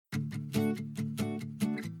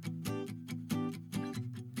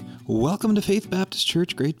Welcome to Faith Baptist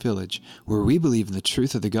Church Great Village, where we believe in the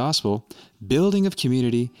truth of the gospel, building of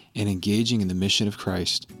community, and engaging in the mission of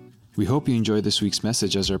Christ. We hope you enjoy this week's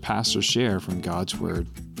message as our pastors share from God's Word.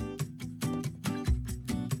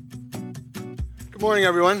 Good morning,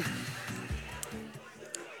 everyone.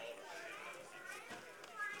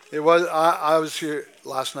 I was here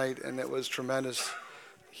last night, and it was tremendous,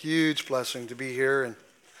 huge blessing to be here,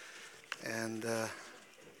 and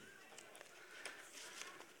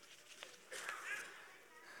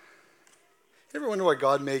you ever wonder why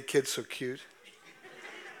God made kids so cute?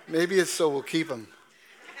 Maybe it's so we'll keep them.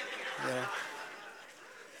 Yeah.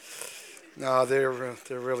 No, they're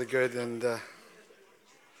really good, and it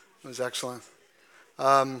was excellent.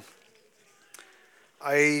 I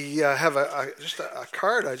have just a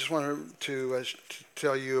card I just wanted to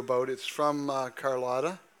tell you about. It's from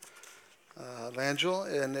Carlotta Langell,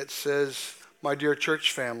 and it says, "My dear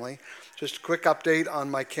church family, just a quick update on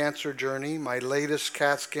my cancer journey. My latest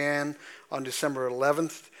CAT scan on December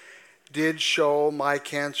 11th did show my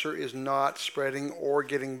cancer is not spreading or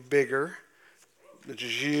getting bigger," which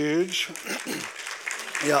is huge.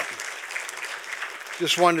 Yep.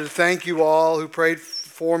 Just wanted to thank you all who prayed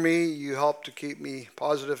for me. You helped to keep me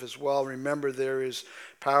positive as well. Remember, there is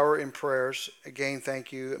power in prayers. Again,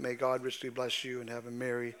 thank you. May God richly bless you and have a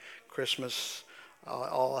Merry Christmas,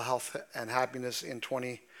 all health and happiness in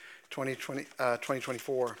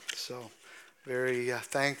 2024. So very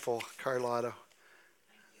thankful, Carlotta.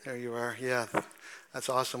 There you are. Yeah, that's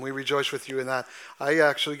awesome. We rejoice with you in that. I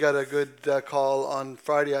actually got a good call on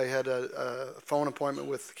Friday. I had a phone appointment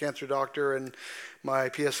with the cancer doctor, and my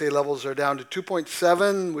PSA levels are down to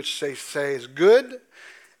 2.7, which they say is good.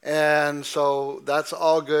 And so that's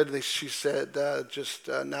all good. She said,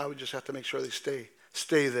 now we just have to make sure they stay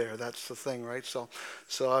there. That's the thing, right? So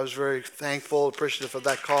I was very thankful, appreciative of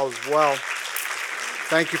that call as well.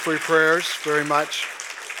 Thank you for your prayers very much.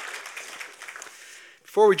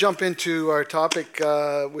 Before we jump into our topic,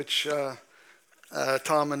 which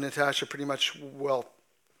Tom and Natasha pretty much,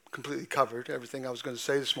 completely covered everything I was going to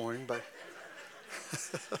say this morning, but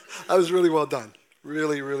that was really well done.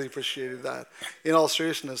 Really, really appreciated that. In all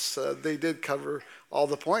seriousness, they did cover all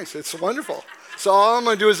the points. It's wonderful. So all I'm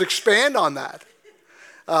going to do is expand on that.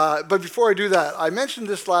 But before I do that, I mentioned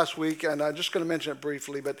this last week, and I'm just going to mention it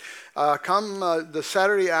briefly, but come the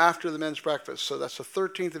Saturday after the men's breakfast, so that's the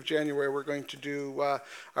 13th of January, we're going to do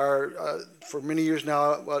for many years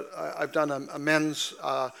now, I've done a men's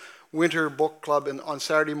winter book club on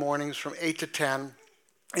Saturday mornings from 8 to 10.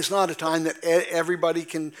 It's not a time that everybody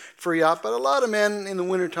can free up, but a lot of men in the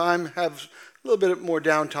wintertime have a little bit more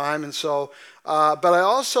downtime, and so, but I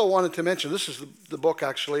also wanted to mention, this is the book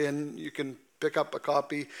actually, and you can pick up a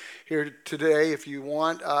copy here today if you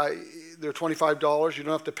want. They're $25. You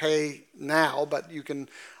don't have to pay now, but you can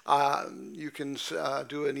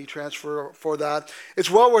do an e-transfer for that.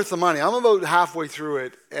 It's well worth the money. I'm about halfway through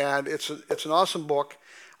it, and it's an awesome book.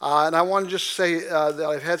 And I want to just say that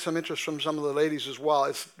I've had some interest from some of the ladies as well.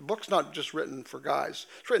 The book's not just written for guys.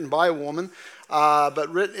 It's written by a woman, but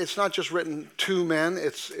it's not just written to men.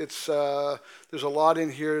 There's a lot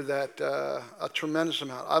in here that a tremendous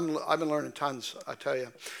amount. I've been learning tons, I tell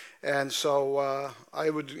you. And so I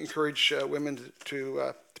would encourage women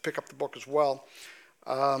to pick up the book as well.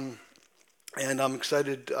 And I'm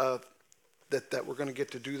excited that we're going to get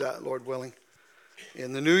to do that, Lord willing,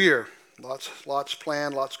 in the new year. Lots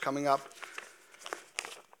planned, lots coming up.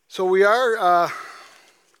 So we are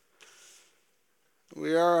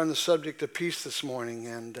on the subject of peace this morning,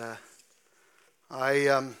 and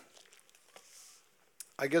I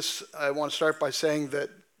guess I want to start by saying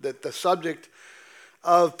that the subject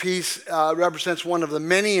of peace represents one of the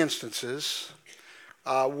many instances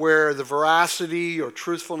where the veracity or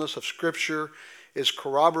truthfulness of Scripture is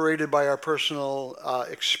corroborated by our personal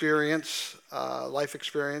experience, life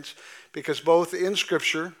experience, because both in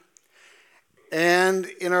Scripture and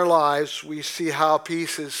in our lives, we see how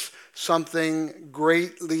peace is something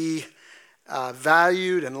greatly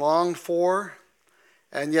valued and longed for,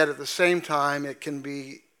 and yet at the same time, it can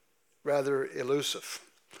be rather elusive.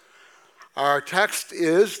 Our text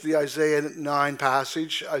is the Isaiah 9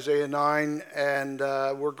 passage, Isaiah 9, and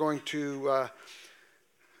we're going to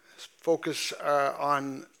focus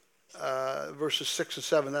on verses 6 and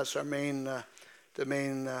 7. That's our main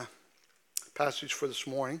passage for this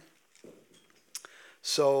morning.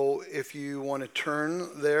 So if you want to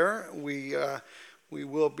turn there, we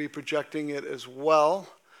will be projecting it as well.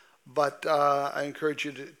 But I encourage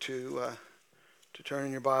you to turn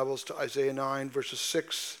in your Bibles to Isaiah 9, verses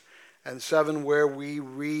 6 and 7, where we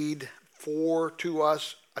read, "For to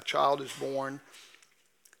us a child is born,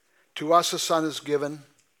 to us a son is given,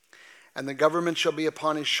 And the government shall be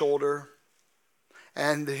upon his shoulder,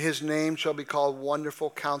 and his name shall be called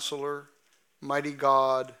Wonderful Counselor, Mighty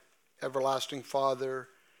God, Everlasting Father,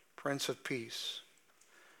 Prince of Peace.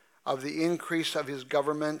 Of the increase of his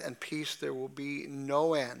government and peace there will be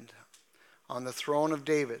no end on the throne of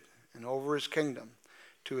David and over his kingdom,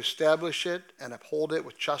 to establish it and uphold it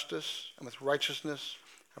with justice and with righteousness,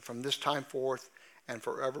 and from this time forth and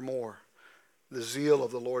forevermore. The zeal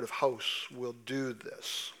of the Lord of hosts will do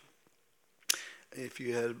this. If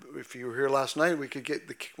you were here last night, we could get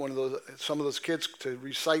some of those kids to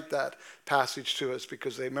recite that passage to us,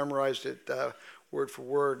 because they memorized it word for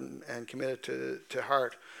word and committed to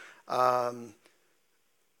heart.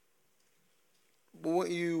 Will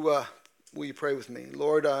you pray with me?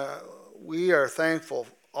 Lord, we are thankful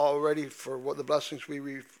already for what the blessings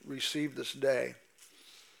we received this day.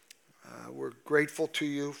 We're grateful to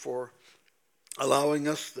you for allowing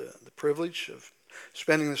us the privilege of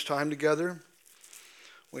spending this time together.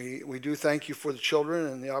 We do thank you for the children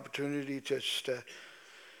and the opportunity to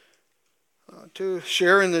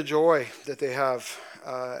share in the joy that they have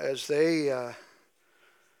as they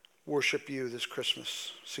worship you this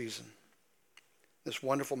Christmas season, this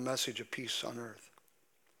wonderful message of peace on earth.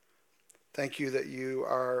 Thank you that you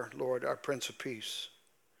are, Lord, our Prince of Peace.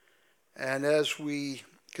 And as we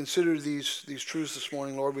consider these truths this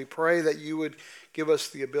morning, Lord, we pray that you would give us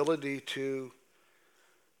the ability to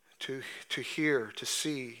hear, to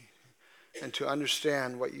see, and to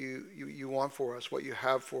understand what you want for us, what you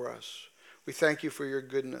have for us. We thank you for your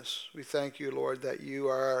goodness. We thank you, Lord, that you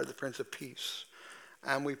are the Prince of Peace.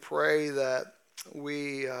 And we pray that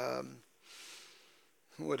we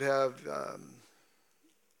would have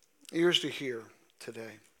ears to hear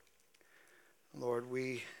today. Lord,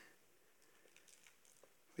 we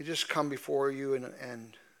just come before you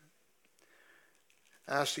and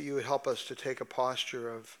ask that you would help us to take a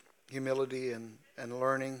posture of humility and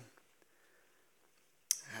learning,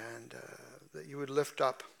 and that you would lift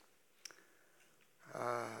up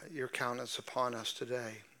your countenance upon us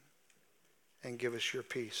today and give us your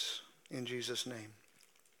peace. In Jesus' name,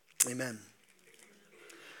 amen.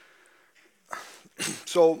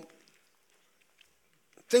 So,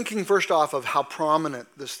 thinking first off of how prominent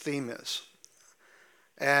this theme is,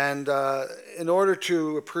 and in order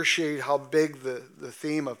to appreciate how big the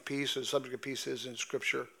theme of peace, the subject of peace is in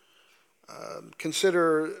Scripture,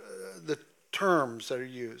 consider the terms that are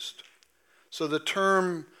used. So the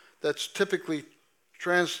term that's typically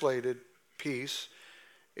translated peace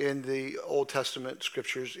in the Old Testament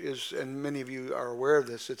Scriptures is, and many of you are aware of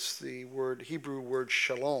this, it's the Hebrew word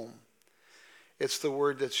shalom. It's the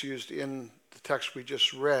word that's used in the text we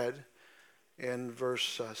just read in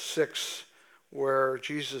verse 6, where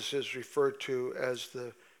Jesus is referred to as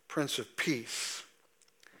the Prince of Peace.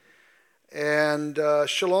 And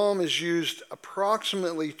shalom is used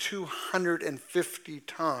approximately 250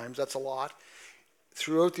 times, that's a lot,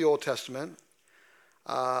 throughout the Old Testament.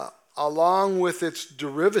 Along with its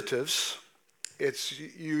derivatives, it's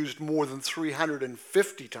used more than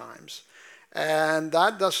 350 times. And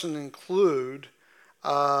that doesn't include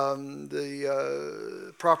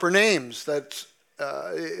the proper names that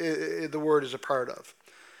the word is a part of.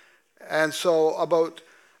 And so about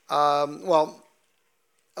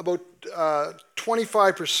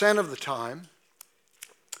 25% of the time,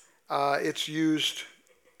 it's used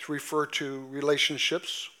to refer to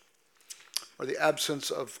relationships or the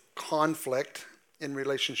absence of conflict in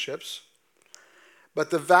relationships. But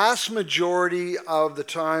the vast majority of the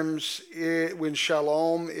times when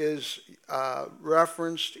shalom is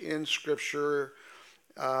referenced in Scripture,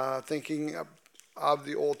 thinking of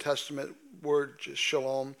the Old Testament word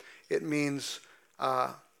shalom, it means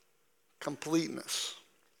completeness,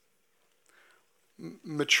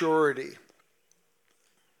 maturity,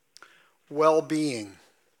 well-being,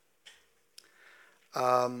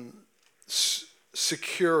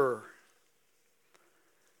 secure,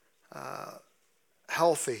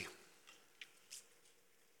 healthy,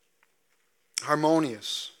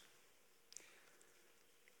 harmonious,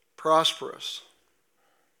 prosperous,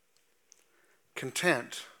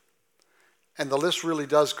 content. And the list really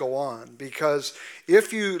does go on, because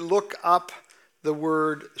if you look up the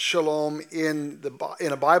word shalom in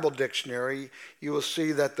a Bible dictionary, you will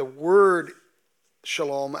see that the word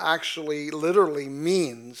shalom actually literally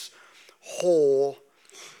means whole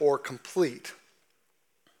or complete.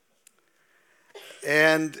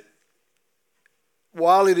 And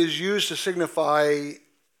while it is used to signify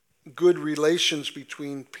good relations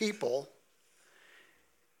between people,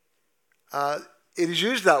 it is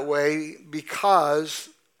used that way because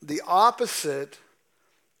the opposite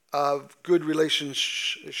of good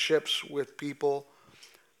relationships with people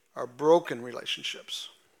are broken relationships.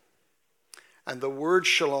 And the word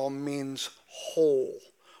shalom means whole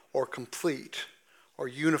or complete or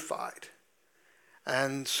unified.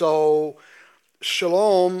 And so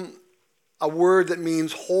shalom, a word that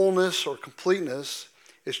means wholeness or completeness,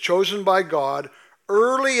 is chosen by God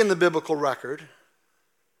early in the biblical record,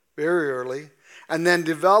 very early, and then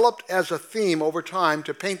developed as a theme over time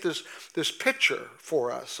to paint this picture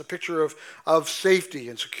for us, a picture of safety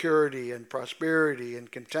and security and prosperity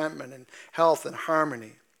and contentment and health and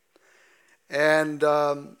harmony. And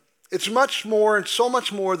it's much more and so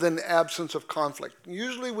much more than absence of conflict.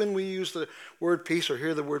 Usually when we use the word peace or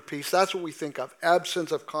hear the word peace, that's what we think of,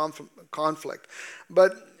 absence of conflict.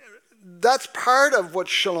 But that's part of what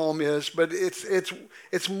shalom is, but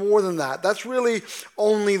it's more than that. That's really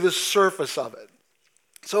only the surface of it.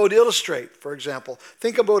 So to illustrate, for example,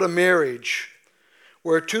 think about a marriage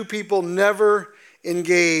where two people never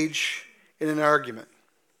engage in an argument.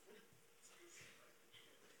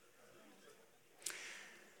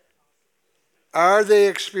 Are they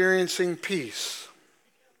experiencing peace?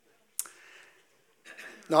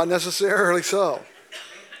 Not necessarily so.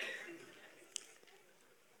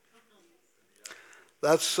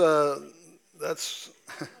 That's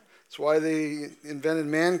why they invented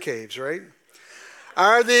man caves, right?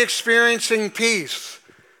 Are they experiencing peace?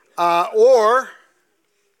 Or,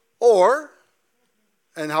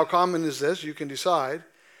 and how common is this? You can decide.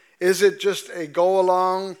 Is it just a go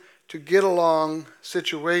along to get along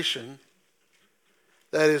situation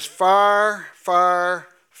that is far, far,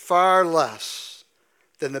 far less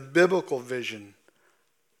than the biblical vision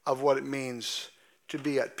of what it means to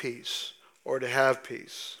be at peace or to have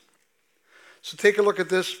peace? So take a look at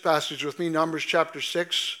this passage with me, Numbers chapter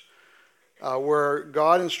 6, where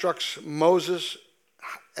God instructs Moses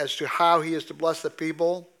as to how he is to bless the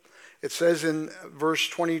people. It says in verse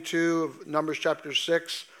 22 of Numbers chapter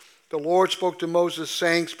 6, the Lord spoke to Moses,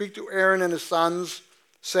 saying, "Speak to Aaron and his sons,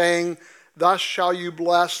 saying, Thus shall you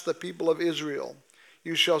bless the people of Israel.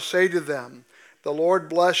 You shall say to them, The Lord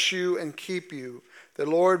bless you and keep you. The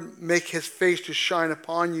Lord make his face to shine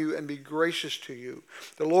upon you and be gracious to you.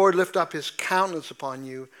 The Lord lift up his countenance upon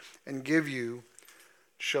you and give you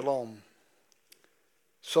shalom.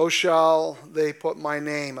 So shall they put my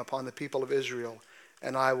name upon the people of Israel,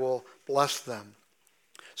 and I will bless them."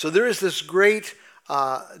 So there is this great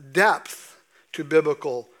depth to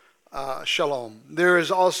biblical shalom. There is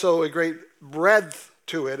also a great breadth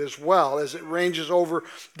to it as well, as it ranges over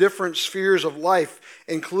different spheres of life,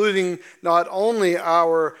 including not only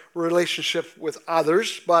our relationship with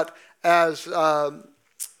others, but as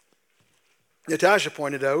Natasha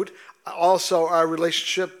pointed out, also our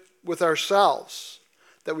relationship with ourselves,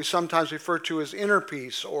 that we sometimes refer to as inner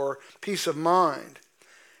peace or peace of mind.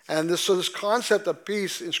 And this concept of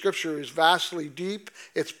peace in Scripture is vastly deep,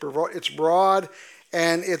 it's broad,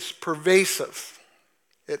 and it's pervasive.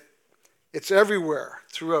 It's everywhere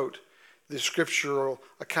throughout the scriptural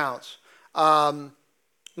accounts.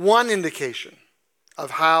 One indication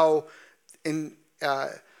of how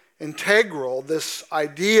integral this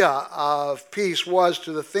idea of peace was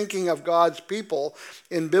to the thinking of God's people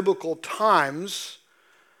in biblical times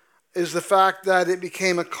is the fact that it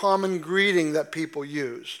became a common greeting that people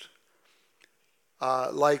used,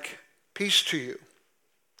 like peace to you,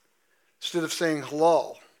 instead of saying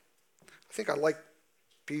hello. I think I like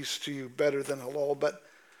peace to you better than hello, but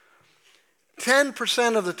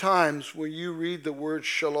 10% of the times when you read the word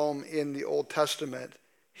shalom in the Old Testament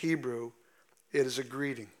Hebrew, it is a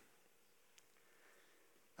greeting.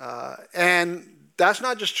 And that's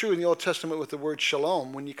not just true in the Old Testament with the word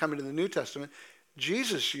shalom. When you come into the New Testament,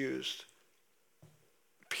 Jesus used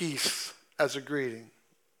peace as a greeting,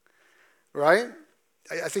 right?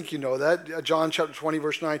 I think you know that. John chapter 20,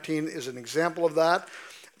 verse 19 is an example of that.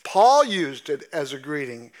 Paul used it as a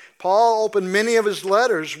greeting. Paul opened many of his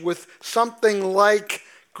letters with something like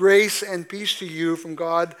grace and peace to you from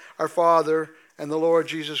God our Father and the Lord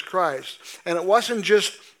Jesus Christ. And it wasn't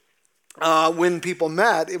just when people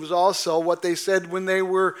met, it was also what they said when they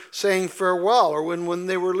were saying farewell, or when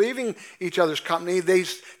they were leaving each other's company,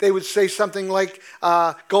 they would say something like,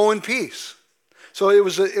 go in peace. So it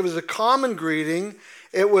was a common greeting.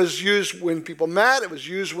 It was used when people met. It was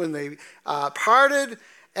used when they parted.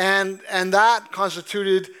 And that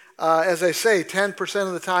constituted, as I say, 10%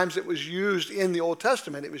 of the times it was used in the Old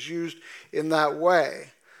Testament. It was used in that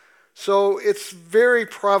way. So it's very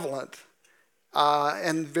prevalent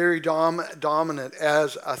and very dominant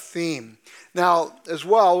as a theme. Now, as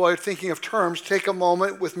well, while you're thinking of terms, take a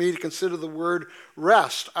moment with me to consider the word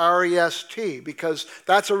rest, R-E-S-T, because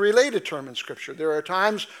that's a related term in Scripture. There are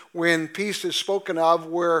times when peace is spoken of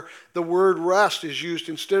where the word rest is used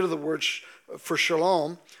instead of the word for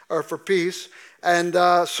shalom, or for peace. And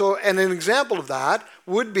an example of that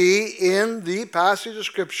would be in the passage of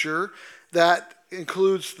Scripture that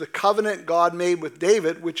includes the covenant God made with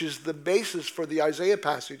David, which is the basis for the Isaiah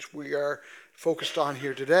passage we are focused on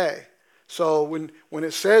here today. So when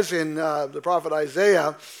it says in the prophet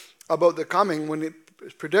Isaiah about the coming, when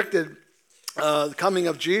it predicted the coming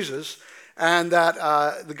of Jesus, and that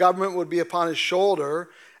the government would be upon his shoulder,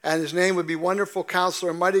 and his name would be Wonderful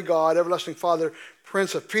Counselor, Mighty God, Everlasting Father,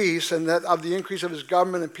 Prince of Peace, and that of the increase of his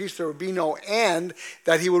government and peace there would be no end,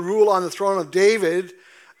 that he would rule on the throne of David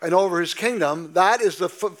and over his kingdom. That is the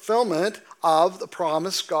fulfillment of the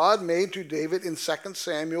promise God made to David in 2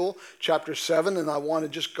 Samuel chapter 7, and I want to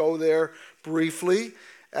just go there briefly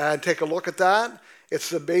and take a look at that. It's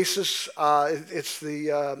the basis, it's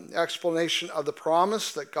the explanation of the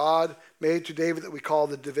promise that God made to David that we call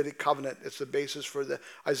the Davidic covenant. It's the basis for the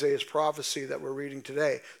Isaiah's prophecy that we're reading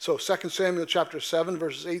today. So 2 Samuel chapter 7,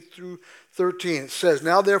 verses 8 through 13, it says,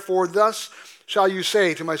 "Now therefore thus shall you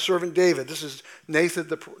say to my servant David," this is Nathan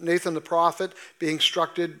the prophet being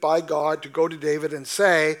instructed by God to go to David and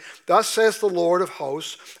say, "Thus says the Lord of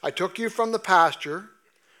hosts, I took you from the pasture,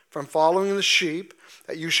 from following the sheep,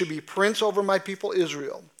 that you should be prince over my people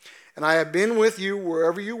Israel. And I have been with you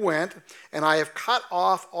wherever you went, and I have cut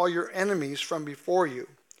off all your enemies from before you.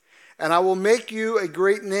 And I will make you a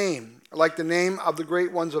great name, like the name of the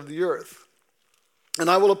great ones of the earth. And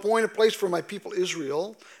I will appoint a place for my people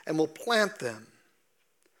Israel, and will plant them,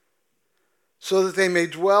 so that they may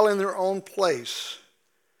dwell in their own place,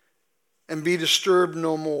 and be disturbed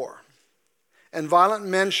no more. And violent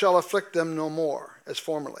men shall afflict them no more, as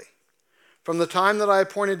formerly. From the time that I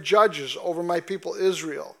appointed judges over my people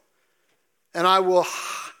Israel, and I will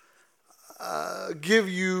give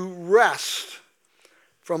you rest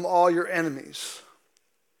from all your enemies.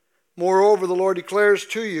 Moreover, the Lord declares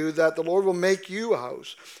to you that the Lord will make you a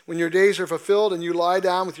house. When your days are fulfilled and you lie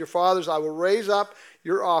down with your fathers, I will raise up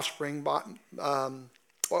your offspring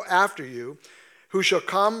after you, who shall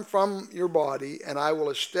come from your body, and I will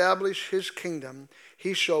establish his kingdom.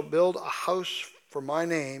 He shall build a house for my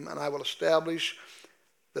name, and I will establish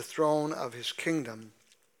the throne of his kingdom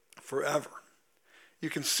forever." You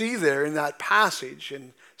can see there in that passage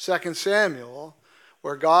in 2 Samuel,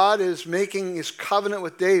 where God is making his covenant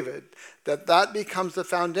with David, that becomes the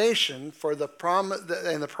foundation for the promise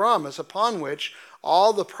and the promise upon which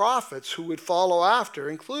all the prophets who would follow after,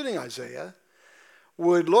 including Isaiah,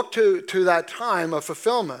 would look to that time of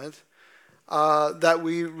fulfillment that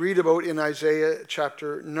we read about in Isaiah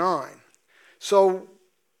chapter 9. So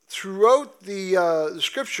throughout the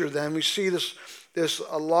scripture then, we see this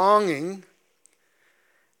longing,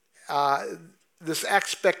 this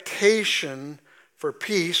expectation for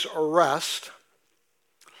peace or rest.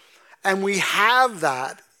 And we have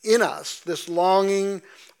that in us, this longing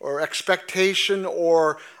or expectation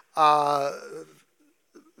or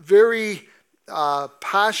very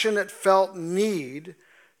passionate felt need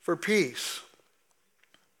for peace.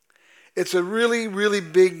 It's a really, really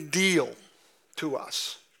big deal to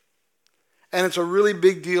us. And it's a really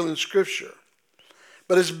big deal in Scripture.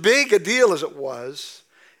 But as big a deal as it was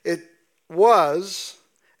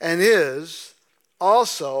and is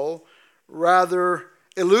also rather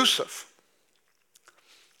elusive.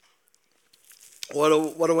 What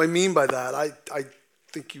do I mean by that? I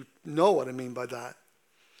think you know what I mean by that.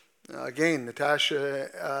 Again,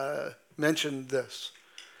 Natasha mentioned this,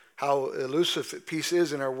 how elusive peace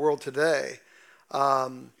is in our world today.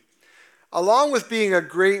 Along with being a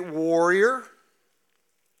great warrior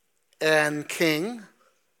and king,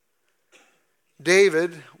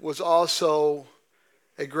 David was also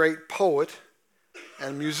a great poet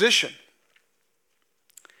and musician.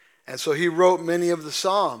 And so he wrote many of the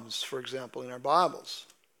Psalms, for example, in our Bibles.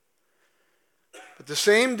 But the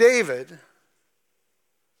same David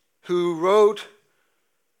who wrote,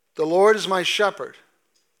 "The Lord is my shepherd,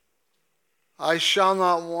 I shall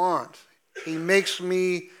not want. He makes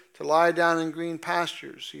me to lie down in green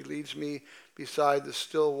pastures. He leads me beside the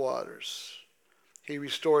still waters. He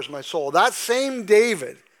restores my soul." That same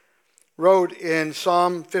David wrote in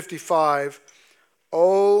Psalm 55,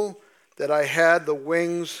 "Oh, that I had the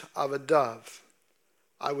wings of a dove.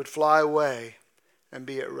 I would fly away and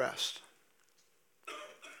be at rest."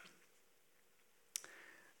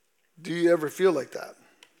 Do you ever feel like that?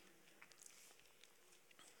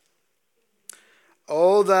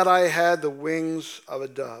 Oh, that I had the wings of a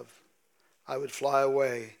dove. I would fly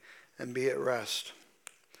away and be at rest.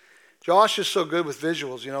 Josh is so good with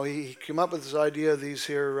visuals. You know, he came up with this idea of these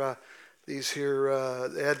here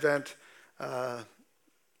Advent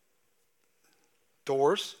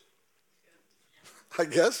doors. I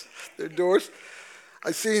guess they're doors.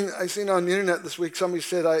 I seen on the internet this week somebody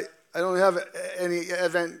said I don't have any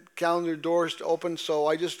Advent calendar doors to open, so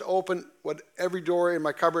I just open every door in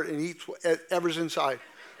my cupboard and eat whatever's inside.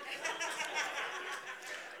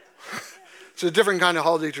 It's a different kind of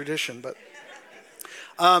holiday tradition, but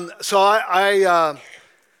so I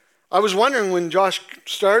was wondering when Josh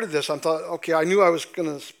started this. I thought, okay, I knew I was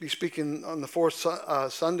going to be speaking on the fourth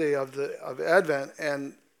Sunday of Advent,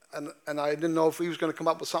 and I didn't know if he was going to come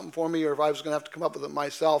up with something for me or if I was going to have to come up with it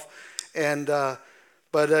myself. And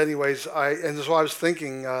but anyways, so I was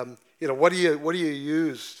thinking, what do you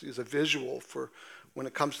use as a visual for when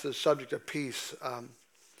it comes to the subject of peace?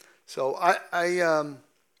 So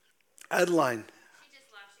Adeline. She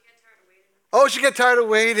just left. She got tired of waiting. Oh, she got tired of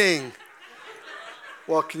waiting.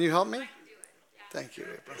 Well, can you help me? I can do it. Yeah. Thank you,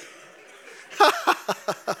 April.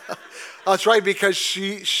 That's right, because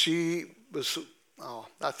she was. Oh,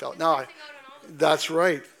 that felt. No, that's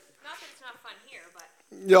right. Not that it's not fun here, but.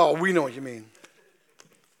 No, we know what you mean.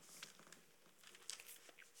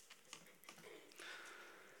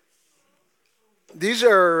 These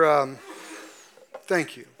are.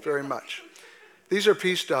 Thank you very much. These are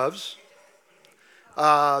peace doves.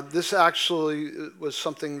 This actually was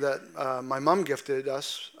something that my mom gifted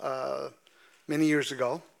us many years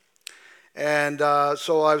ago, and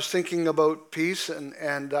so I was thinking about peace,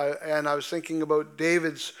 and I was thinking about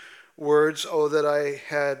David's words, "Oh, that I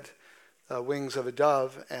had wings of a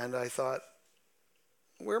dove," and I thought,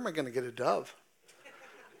 where am I going to get a dove?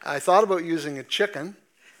 I thought about using a chicken,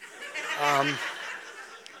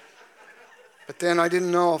 but then I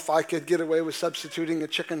didn't know if I could get away with substituting a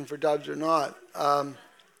chicken for doves or not.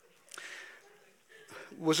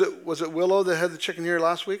 Was it Willow that had the chicken here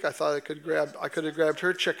last week? I thought I could have grabbed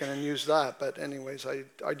her chicken and used that, but anyways, I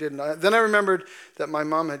didn't. Then I remembered that my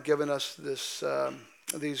mom had given us these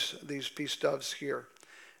peace doves here,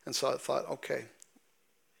 and so I thought, okay,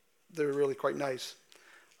 they're really quite nice.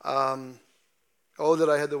 Oh, that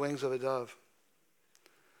I had the wings of a dove.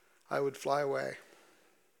 I would fly away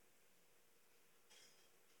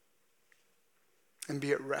and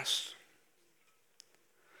be at rest.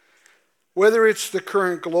 Whether it's the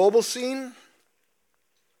current global scene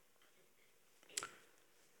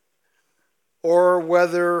or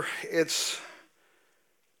whether it's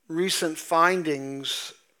recent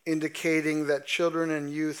findings indicating that children and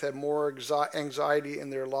youth have more anxiety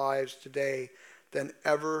in their lives today than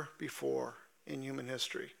ever before in human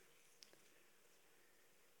history.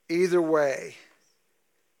 Either way,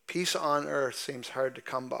 peace on earth seems hard to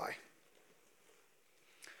come by.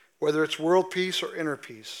 Whether it's world peace or inner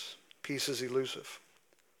peace, peace is elusive.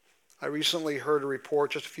 I recently heard a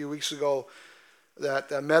report just a few weeks ago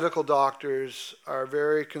that medical doctors are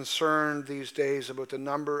very concerned these days about the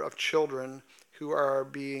number of children who are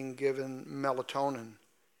being given melatonin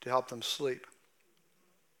to help them sleep.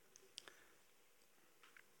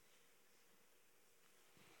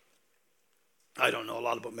 I don't know a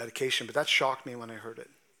lot about medication, but that shocked me when I heard it.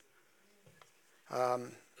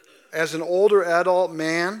 As an older adult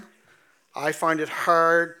man, I find it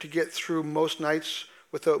hard to get through most nights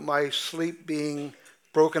without my sleep being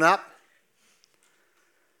broken up.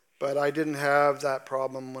 But I didn't have that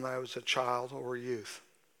problem when I was a child or youth.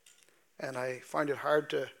 And I find it hard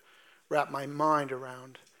to wrap my mind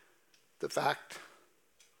around the fact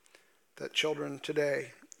that children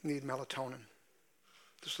today need melatonin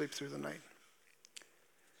to sleep through the night.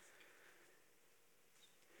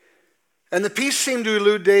 And the peace seemed to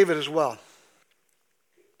elude David as well.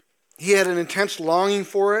 He had an intense longing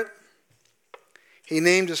for it. He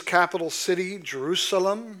named his capital city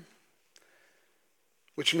Jerusalem,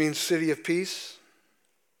 which means city of peace.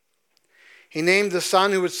 He named the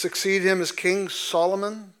son who would succeed him as king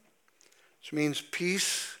Solomon, which means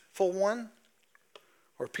peaceful one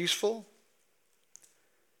or peaceful.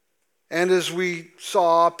 And as we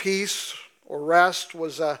saw, peace or rest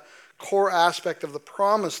was a core aspect of the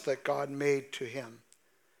promise that God made to him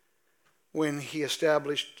when he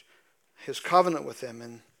established his covenant with him,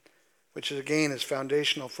 and which is again is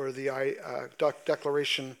foundational for the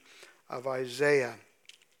declaration of Isaiah.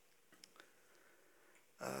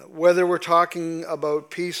 Whether we're talking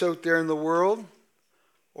about peace out there in the world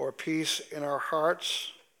or peace in our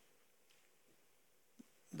hearts,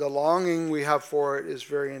 the longing we have for it is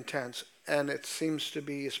very intense, and it seems to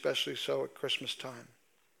be especially so at Christmas time.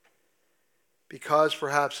 because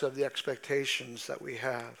perhaps of the expectations that we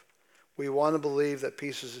have. We want to believe that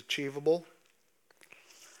peace is achievable,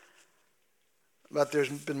 but there's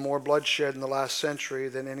been more bloodshed in the last century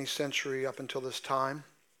than any century up until this time.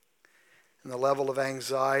 And the level of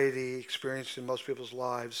anxiety experienced in most people's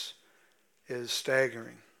lives is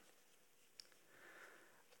staggering.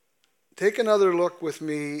 Take another look with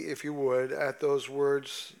me, if you would, at those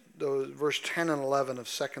words, verse 10 and 11 of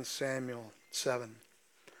 2 Samuel 7.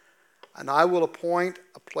 And I will appoint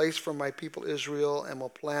a place for my people Israel and will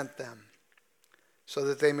plant them, so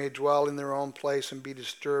that they may dwell in their own place and be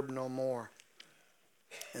disturbed no more.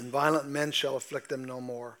 And violent men shall afflict them no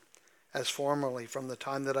more, as formerly, from the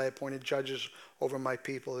time that I appointed judges over my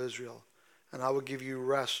people Israel. And I will give you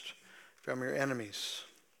rest from your enemies.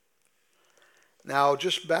 Now,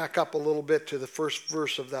 just back up a little bit to the first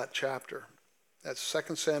verse of that chapter. That's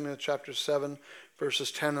 2 Samuel chapter 7,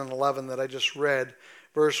 verses 10 and 11 that I just read.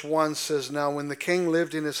 Verse 1 says, Now when the king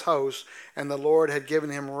lived in his house, and the Lord had given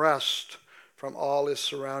him rest from all his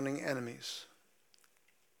surrounding enemies.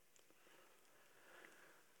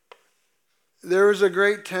 There is a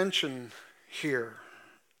great tension here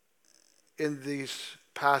in these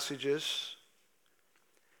passages.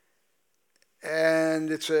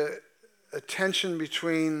 And it's a tension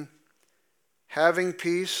between having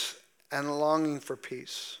peace and longing for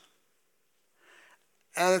peace.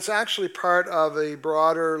 And it's actually part of a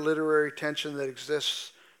broader literary tension that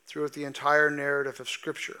exists throughout the entire narrative of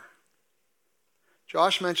Scripture.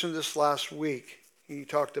 Josh mentioned this last week. He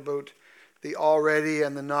talked about the already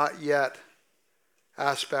and the not yet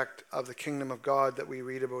aspect of the kingdom of God that we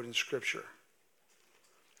read about in Scripture.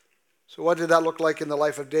 So what did that look like in the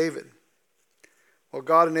life of David? Well,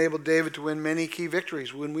 God enabled David to win many key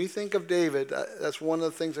victories. When we think of David, that's one of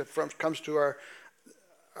the things that comes to our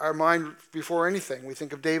mind before anything. We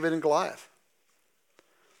think of David and Goliath.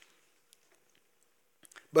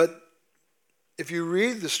 But if you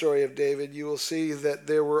read the story of David, you will see that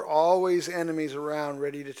there were always enemies around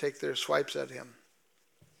ready to take their swipes at him.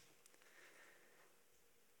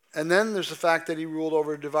 And then there's the fact that he ruled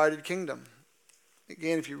over a divided kingdom.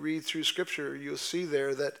 Again, if you read through Scripture, you'll see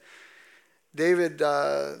there that David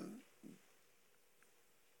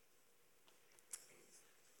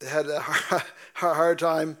had a hard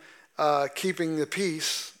time keeping the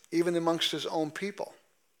peace, even amongst his own people.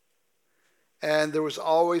 And there was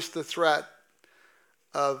always the threat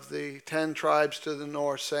of the 10 tribes to the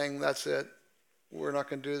north saying, that's it, we're not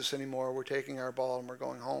going to do this anymore, we're taking our ball and we're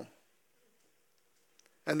going home.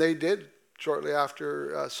 And they did shortly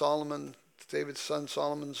after David's son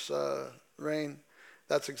Solomon's reign.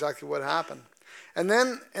 That's exactly what happened. And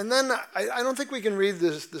then I don't think we can read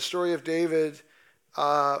the story of David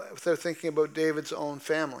without thinking about David's own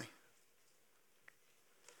family.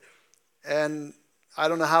 And I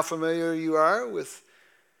don't know how familiar you are with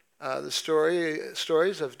the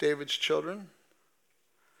stories of David's children.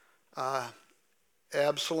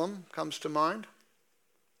 Absalom comes to mind.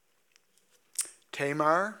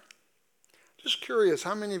 Tamar. Just curious,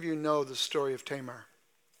 how many of you know the story of Tamar?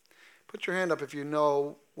 Put your hand up if you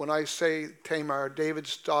know, when I say Tamar,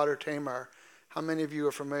 David's daughter Tamar, how many of you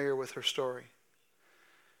are familiar with her story?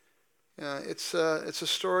 It's a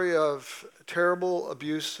story of terrible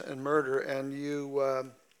abuse and murder, and you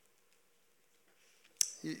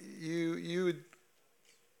would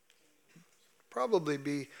probably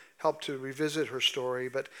be helped to revisit her story.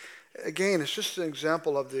 But again, it's just an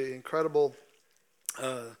example of the incredible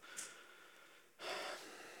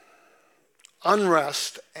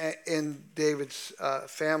unrest in David's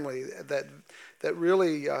family that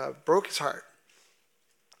really broke his heart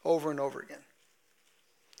over and over again.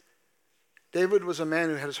 David was a man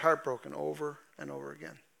who had his heart broken over and over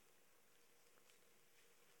again.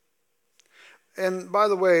 And by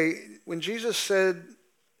the way, when Jesus said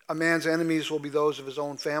a man's enemies will be those of his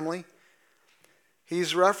own family,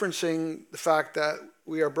 he's referencing the fact that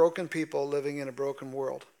we are broken people living in a broken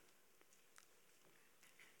world.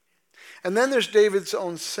 And then there's David's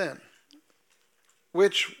own sin,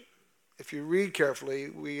 which, if you read carefully,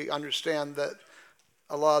 we understand that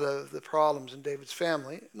a lot of the problems in David's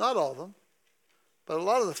family, not all of them, but a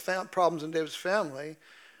lot of the problems in David's family,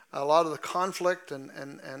 a lot of the conflict and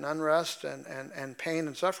unrest and pain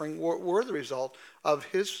and suffering were the result of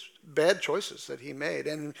his bad choices that he made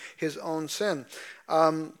and his own sin.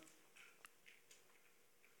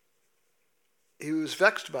 He was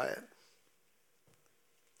vexed by it.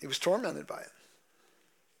 He was tormented by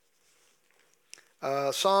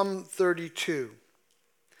it. Psalm 32.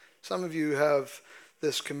 Some of you have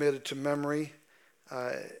this committed to memory.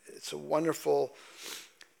 It's a wonderful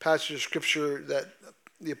passage of Scripture that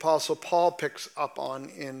the Apostle Paul picks up on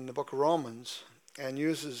in the book of Romans and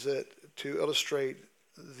uses it to illustrate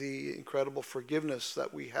the incredible forgiveness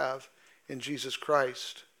that we have in Jesus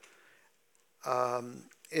Christ.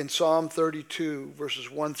 In Psalm 32,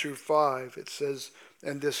 verses 1 through 5, it says,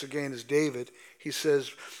 and this again is David, he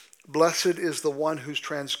says, "Blessed is the one whose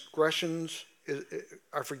transgressions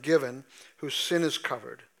are forgiven, whose sin is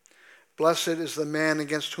covered. Blessed is the man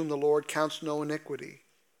against whom the Lord counts no iniquity,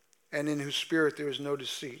 and in whose spirit there is no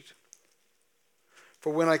deceit.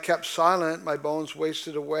 For when I kept silent, my bones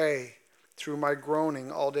wasted away through my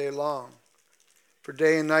groaning all day long. For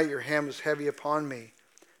day and night your hand was heavy upon me.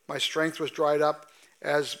 My strength was dried up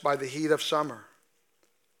as by the heat of summer."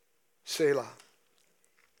 Selah.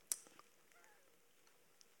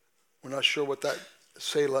 We're not sure what that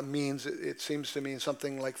Selah means. It seems to mean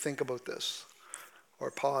something like think about this or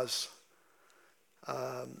pause.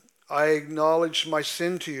 I acknowledged my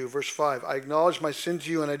sin to you, verse 5. I acknowledged my sin to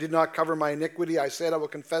you, and I did not cover my iniquity. I said I will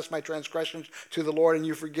confess my transgressions to the Lord, and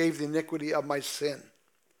you forgave the iniquity of my sin.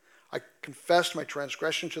 I confessed my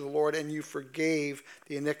transgression to the Lord, and you forgave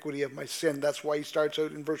the iniquity of my sin. That's why he starts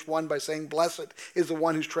out in verse 1 by saying, "Blessed is the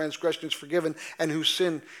one whose transgression is forgiven and whose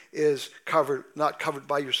sin is covered," not covered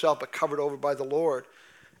by yourself, but covered over by the Lord.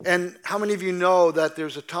 And how many of you know that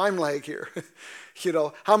there's a time lag here?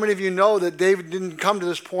 How many of you know that David didn't come to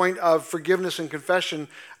this point of forgiveness and confession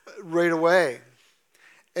right away?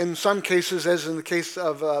 In some cases, as in the case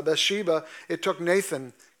of Bathsheba, it took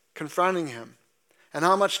Nathan confronting him. And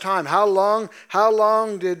how much time? How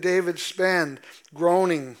long did David spend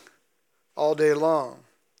groaning all day long?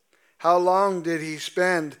 How long did he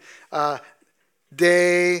spend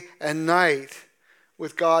day and night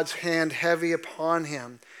with God's hand heavy upon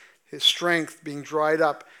him, his strength being dried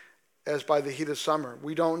up as by the heat of summer?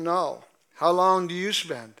 We don't know. How long do you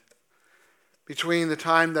spend between the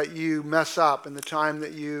time that you mess up and the time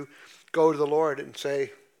that you go to the Lord and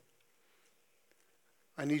say,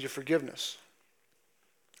 "I need your forgiveness.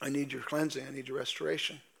 I need your cleansing. I need your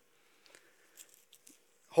restoration"?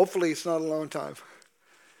 Hopefully it's not a long time.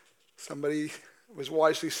 Somebody was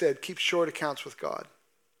wisely said, keep short accounts with God.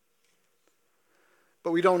 But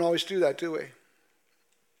we don't always do that, do we?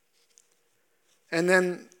 And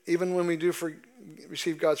then even when we do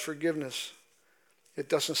receive God's forgiveness, it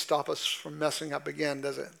doesn't stop us from messing up again,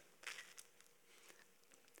 does it?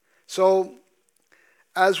 So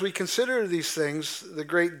as we consider these things, the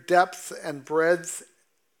great depth and breadth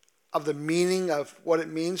of the meaning of what it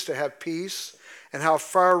means to have peace and how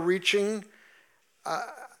far-reaching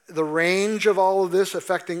the range of all of this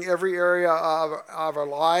affecting every area of our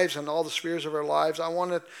lives and all the spheres of our lives, I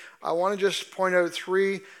want to just point out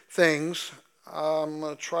three things. I'm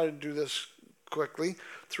going to try to do this quickly.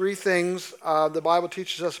 Three things the Bible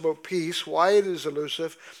teaches us about peace, why it is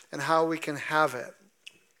elusive, and how we can have it.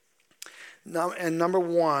 And number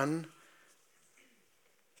one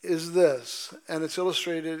is this, and it's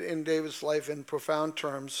illustrated in David's life in profound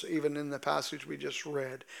terms, even in the passage we just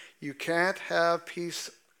read. You can't have peace,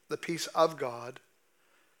 the peace of God,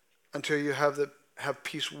 until you have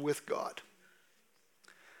peace with God.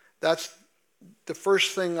 That's the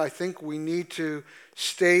first thing I think we need to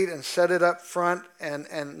state and set it up front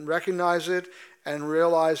and recognize it and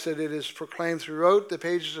realize that it is proclaimed throughout the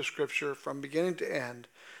pages of Scripture from beginning to end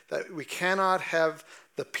that we cannot have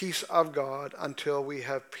the peace of God until we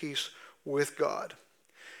have peace with God.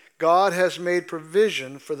 God has made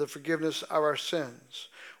provision for the forgiveness of our sins.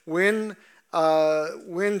 When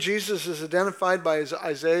Jesus is identified by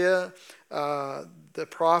Isaiah, the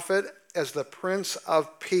prophet, as the Prince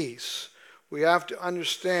of Peace, we have to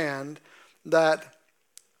understand that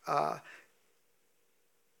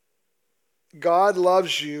God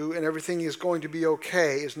loves you and everything is going to be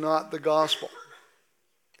okay is not the gospel.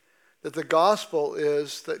 That the gospel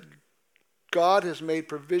is that God has made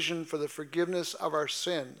provision for the forgiveness of our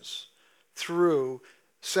sins through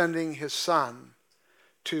sending his Son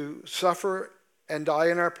to suffer and die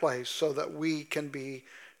in our place so that we can be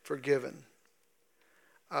forgiven.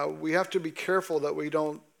 We have to be careful that we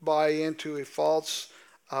don't buy into a false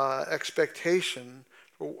expectation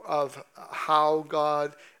of how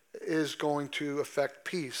God is going to affect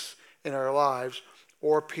peace in our lives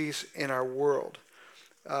or peace in our world.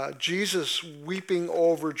 Jesus weeping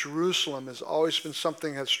over Jerusalem has always been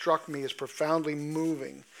something that struck me as profoundly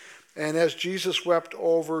moving. And as Jesus wept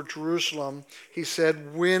over Jerusalem, he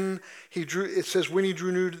said, when he drew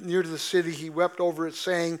near to the city, he wept over it,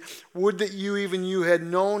 saying, "Would that even you had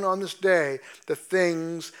known on this day the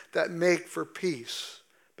things that make for peace,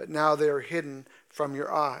 but now they are hidden from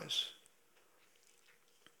your eyes."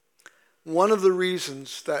 One of the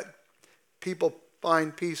reasons that people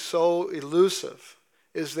find peace so elusive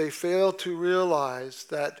is they fail to realize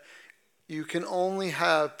that you can only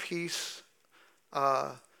have peace,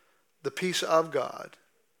 the peace of God,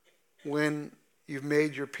 when you've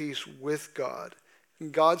made your peace with God.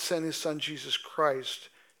 And God sent his son Jesus Christ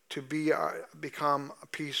to become a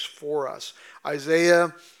peace for us.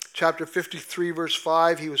 Isaiah chapter 53 verse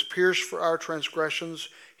 5, he was pierced for our transgressions,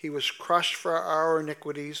 he was crushed for our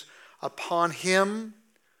iniquities. Upon him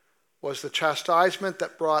was the chastisement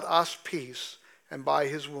that brought us peace, and by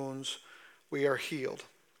his wounds we are healed.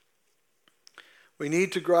 We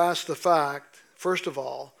need to grasp the fact, first of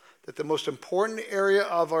all, that the most important area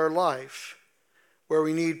of our life where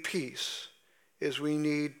we need peace is we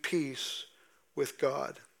need peace with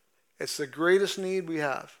God. It's the greatest need we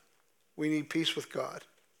have. We need peace with God.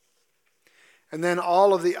 And then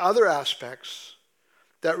all of the other aspects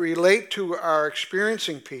that relate to our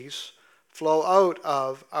experiencing peace flow out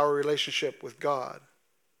of our relationship with God.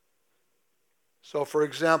 So, for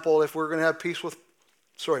example, if we're going to have peace with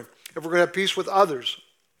others,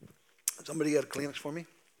 somebody got a Kleenex for me,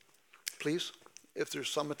 please? If there's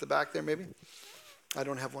some at the back there, maybe. I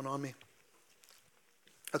don't have one on me.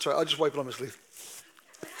 That's all right. I'll just wipe it on my sleeve.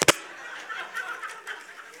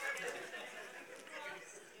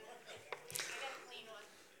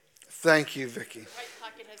 Thank you, Vicki. Right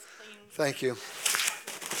pocket has clean. Thank you.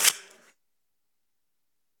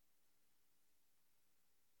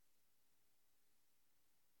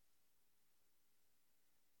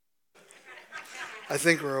 I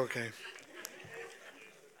think we're okay.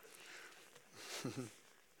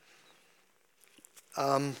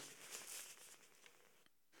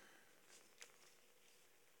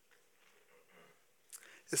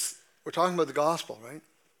 We're talking about the gospel, right?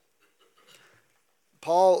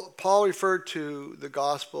 Paul referred to the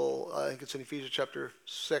gospel, I think it's in Ephesians chapter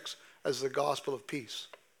 6, as the gospel of peace.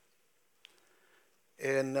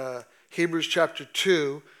 In Hebrews chapter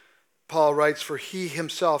 2, Paul writes, "For he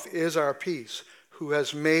himself is our peace, who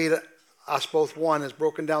has made us both one, has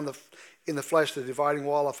broken down in the flesh the dividing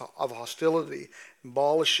wall of hostility,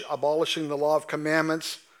 abolishing the law of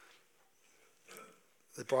commandments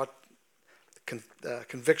that brought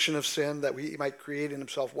conviction of sin, that he might create in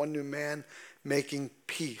himself one new man, making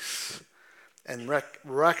peace and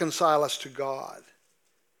reconcile us to God,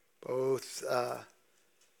 both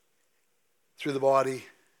through the body,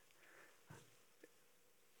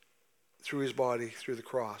 through his body, through the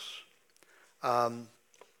cross."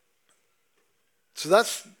 So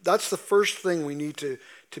that's the first thing we need to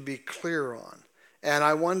be clear on. And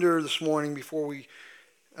I wonder this morning, before we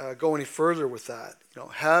go any further with that,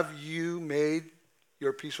 have you made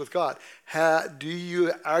your peace with God? Are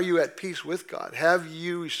you at peace with God? Have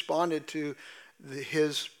you responded to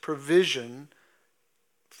his provision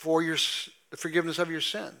for the forgiveness of your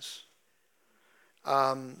sins?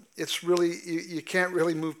 It's really, you can't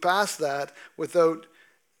really move past that without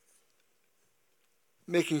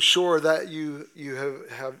making sure that you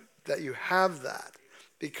have that,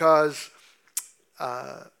 because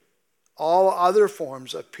all other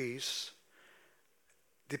forms of peace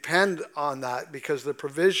depend on that, because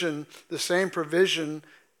the same provision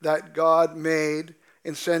that God made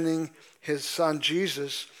in sending his son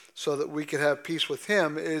Jesus so that we could have peace with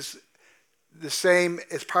him is the same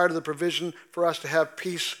as part of the provision for us to have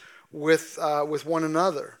peace with one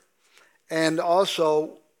another. And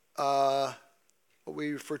also what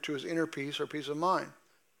we refer to as inner peace or peace of mind.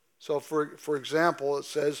 So for example, it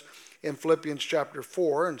says in Philippians chapter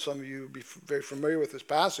 4, and some of you will be very familiar with this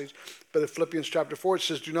passage, but in Philippians chapter 4 it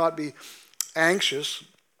says, "Do not be anxious."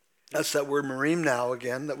 That's that word marine now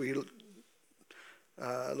again that we looked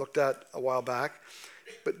at a while back.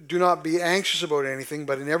 "But do not be anxious about anything,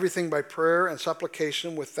 but in everything by prayer and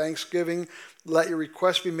supplication with thanksgiving, let your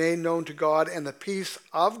requests be made known to God, and the peace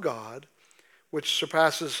of God, which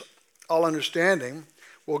surpasses all understanding,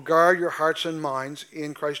 will guard your hearts and minds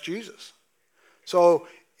in Christ Jesus." So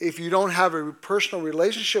if you don't have a personal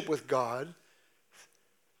relationship with God,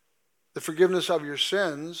 the forgiveness of your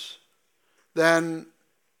sins, then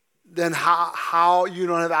how you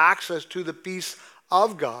don't have access to the peace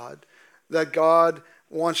of God that God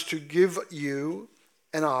wants to give you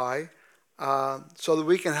and I, so that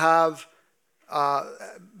we can have,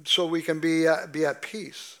 so we can be at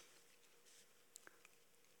peace.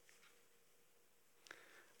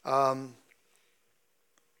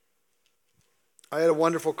 I had a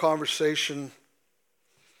wonderful conversation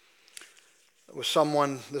with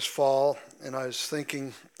someone this fall, and I was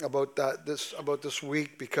thinking about this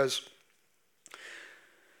week, because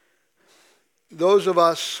those of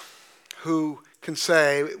us who can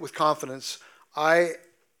say with confidence, "I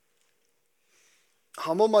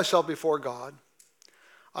humble myself before God.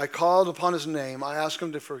 I called upon his name. I asked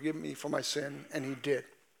him to forgive me for my sin, and he did.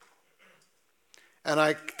 And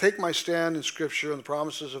I take my stand in Scripture and the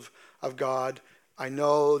promises of God. I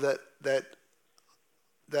know that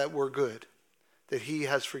we're good, that he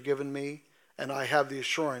has forgiven me, and I have the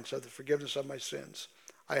assurance of the forgiveness of my sins.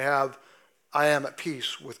 I am at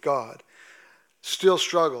peace with God. Still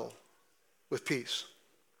struggle with peace.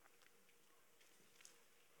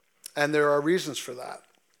 And there are reasons for that.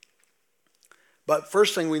 But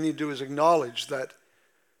first thing we need to do is acknowledge that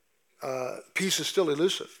peace is still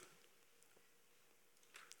elusive.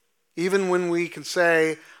 Even when we can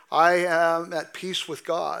say, I am at peace with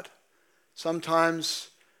God, sometimes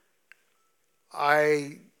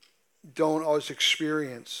I don't always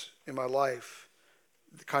experience in my life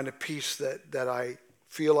the kind of peace that I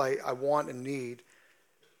feel I want and need.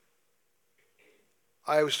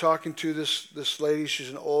 I was talking to this lady. She's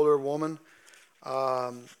an older woman,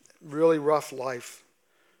 really rough life.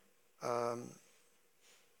 Her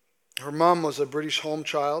mom was a British home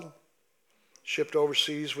child, shipped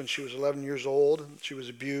overseas when she was 11 years old. She was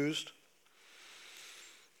abused.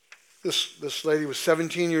 This lady was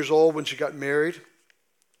 17 years old when she got married,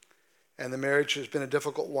 and the marriage has been a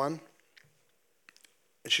difficult one.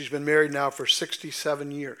 And she's been married now for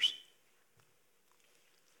 67 years.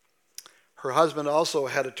 Her husband also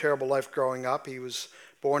had a terrible life growing up. He was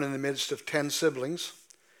born in the midst of 10 siblings.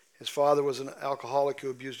 His father was an alcoholic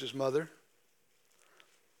who abused his mother.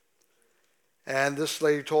 And this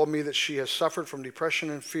lady told me that she has suffered from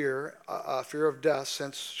depression and fear of death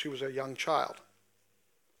since she was a young child.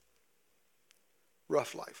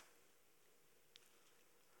 Rough life.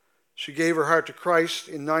 She gave her heart to Christ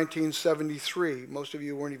in 1973. Most of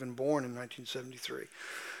you weren't even born in 1973.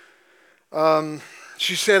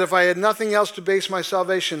 She said, if I had nothing else to base my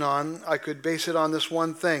salvation on, I could base it on this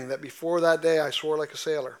one thing, that before that day I swore like a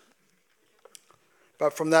sailor.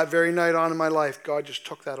 But from that very night on in my life, God just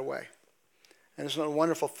took that away. And isn't it a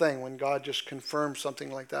wonderful thing when God just confirms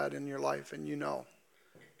something like that in your life, and you know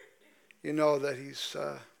that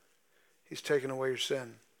He's taken away your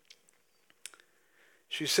sin.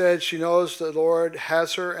 She said she knows the Lord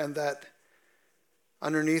has her, and that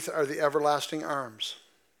underneath are the everlasting arms.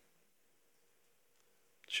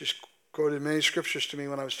 She's quoted many scriptures to me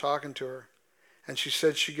when I was talking to her, and she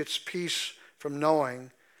said she gets peace from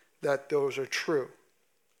knowing that those are true.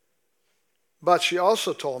 But she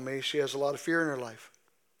also told me she has a lot of fear in her life,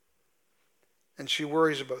 and she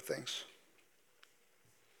worries about things,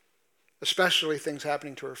 especially things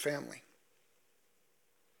happening to her family.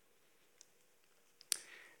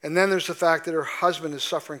 And then there's the fact that her husband is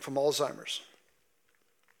suffering from Alzheimer's.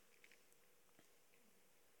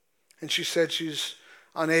 And she said she's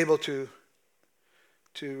unable to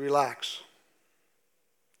relax.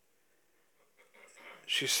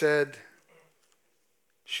 She said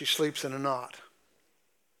she sleeps in a knot.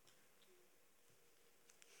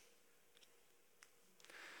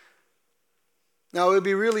 Now, it would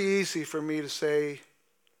be really easy for me to say,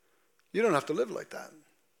 you don't have to live like that.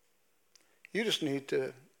 You just need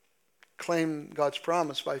to claim God's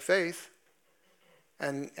promise by faith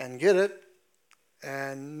and get it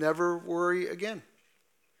and never worry again.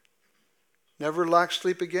 Never lack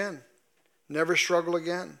sleep again. Never struggle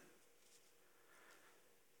again.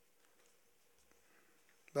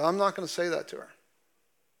 But I'm not going to say that to her.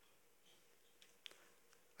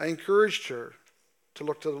 I encouraged her to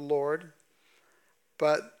look to the Lord,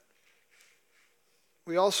 but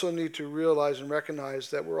we also need to realize and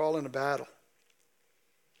recognize that we're all in a battle.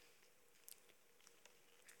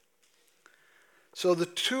 So the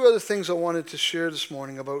two other things I wanted to share this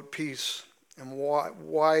morning about peace and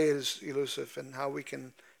why it is elusive and how we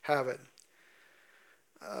can have it.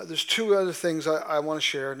 There's two other things I want to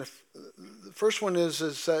share. And the first one is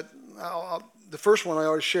that the first one I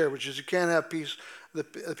already shared, which is you can't have peace, the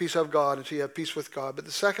peace of God until you have peace with God. But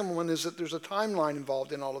the second one is that there's a timeline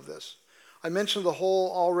involved in all of this. I mentioned the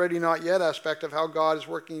whole already not yet aspect of how God is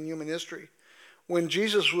working in human history. When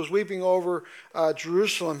Jesus was weeping over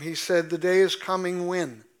Jerusalem, he said, the day is coming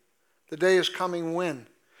when? The day is coming when?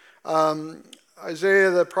 Isaiah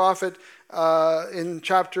the prophet in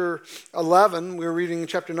chapter 11, we were reading in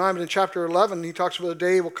chapter 9, but in chapter 11 he talks about a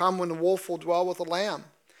day will come when the wolf will dwell with the lamb,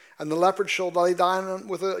 and the leopard shall lay down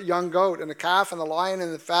with a young goat, and the calf and the lion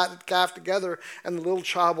and the fatted calf together, and the little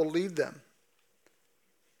child will lead them.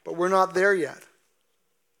 But we're not there yet.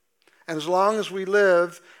 And as long as we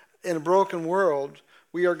live in a broken world,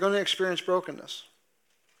 we are going to experience brokenness.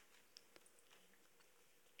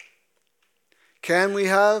 Can we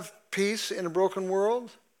have peace in a broken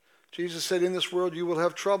world? Jesus said, in this world you will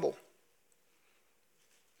have trouble.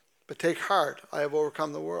 But take heart, I have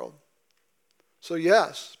overcome the world. So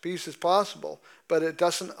yes, peace is possible, but it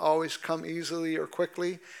doesn't always come easily or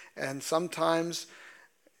quickly. And sometimes,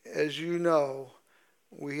 as you know,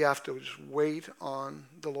 we have to just wait on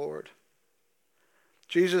the Lord.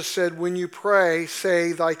 Jesus said, when you pray,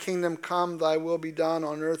 say, thy kingdom come, thy will be done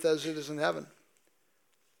on earth as it is in heaven.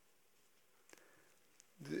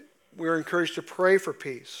 We're encouraged to pray for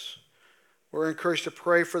peace. We're encouraged to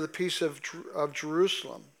pray for the peace of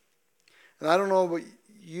Jerusalem. And I don't know about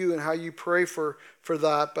you and how you pray for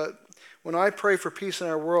that, but when I pray for peace in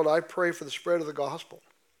our world, I pray for the spread of the gospel.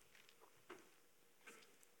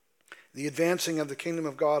 The advancing of the kingdom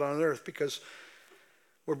of God on earth, because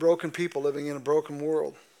we're broken people living in a broken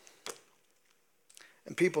world.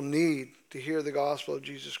 And people need to hear the gospel of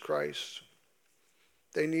Jesus Christ.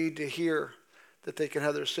 They need to hear that they can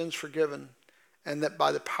have their sins forgiven, and that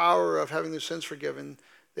by the power of having their sins forgiven,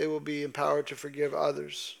 they will be empowered to forgive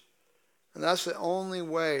others. And that's the only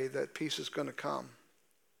way that peace is going to come.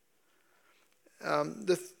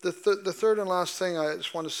 The third and last thing I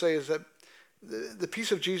just want to say is that the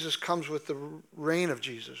peace of Jesus comes with the reign of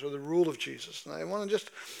Jesus, or the rule of Jesus. And I want to just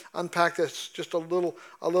unpack this just a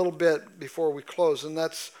little bit before we close. And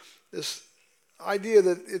that's this idea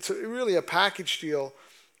that it's really a package deal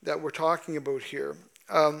that we're talking about here.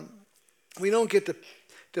 We don't get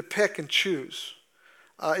to pick and choose.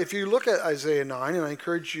 If you look at Isaiah 9, and I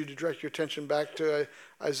encourage you to direct your attention back to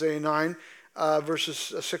Isaiah 9, verses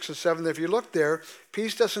 6 and 7. If you look there,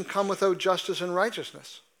 peace doesn't come without justice and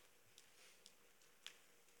righteousness.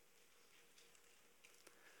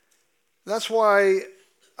 That's why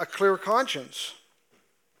a clear conscience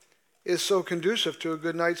is so conducive to a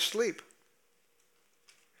good night's sleep.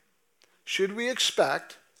 Should we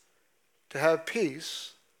expect to have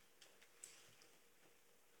peace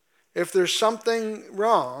if there's something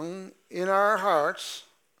wrong in our hearts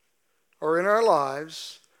or in our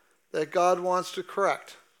lives that God wants to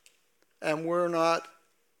correct, and we're not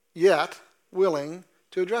yet willing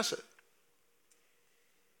to address it?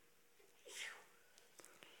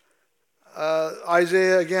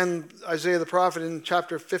 Isaiah the prophet, in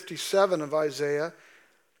chapter 57 of Isaiah,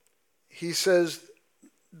 he says,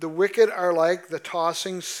 the wicked are like the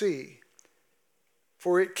tossing sea,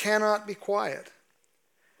 for it cannot be quiet,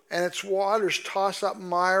 and its waters toss up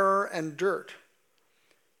mire and dirt.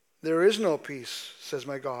 There is no peace, says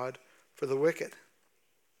my God, for the wicked.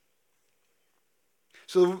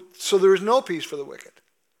 So there is no peace for the wicked.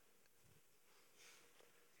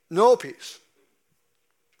 No peace.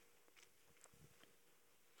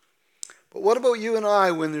 But what about you and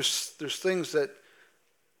I when there's things that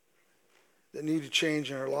need to change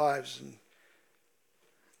in our lives,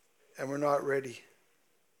 and we're not ready?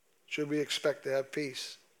 Should we expect to have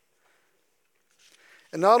peace?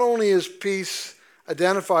 And not only is peace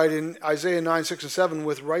identified in Isaiah 9, 6, and 7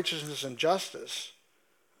 with righteousness and justice,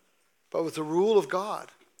 but with the rule of God,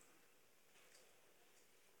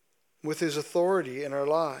 with his authority in our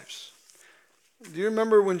lives. Do you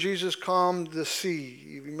remember when Jesus calmed the sea?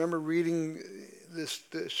 You remember reading this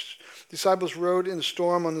disciples rode in a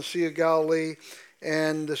storm on the Sea of Galilee,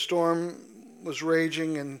 and the storm was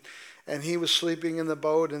raging, and he was sleeping in the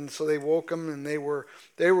boat, and so they woke him, and they were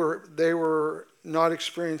not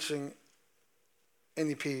experiencing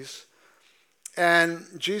any peace. And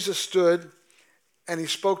Jesus stood and he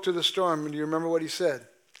spoke to the storm. And do you remember what he said?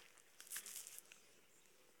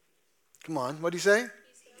 Come on, what did he say?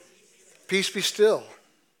 Peace be still.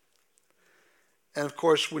 And of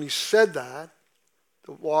course, when he said that,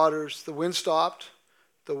 the wind stopped,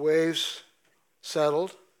 the waves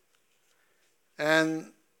settled,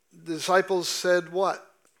 and the disciples said what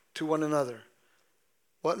to one another?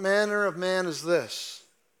 What manner of man is this,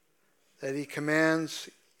 that he commands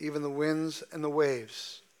even the winds and the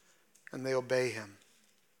waves, and they obey him?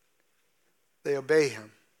 They obey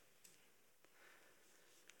him.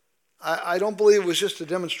 I don't believe it was just a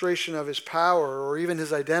demonstration of his power or even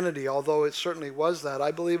his identity, although it certainly was that. I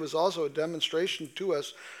believe it was also a demonstration to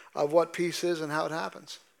us of what peace is and how it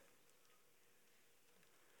happens.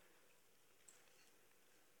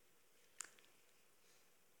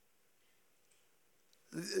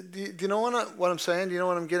 Do you know what I'm saying? Do you know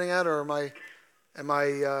what I'm getting at, or am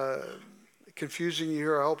I confusing you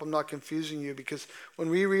here? I hope I'm not confusing you, because when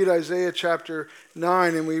we read Isaiah chapter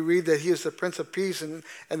 9 and we read that he is the Prince of Peace and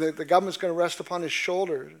the government's going to rest upon his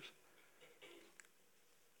shoulders,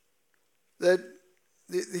 that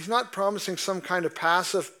he's not promising some kind of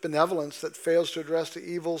passive benevolence that fails to address the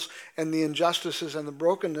evils and the injustices and the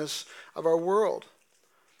brokenness of our world.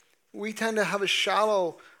 We tend to have a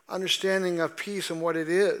shallow understanding of peace and what it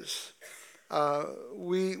is.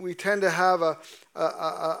 We tend to have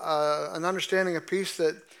an understanding of peace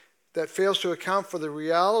that that fails to account for the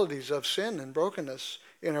realities of sin and brokenness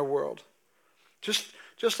in our world.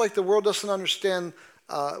 Just like the world doesn't understand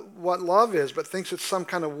what love is, but thinks it's some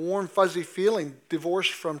kind of warm, fuzzy feeling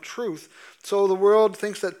divorced from truth, so the world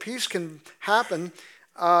thinks that peace can happen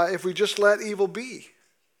if we just let evil be.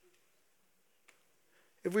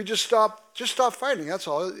 If we just stop fighting, that's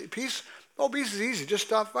all. Peace is easy, just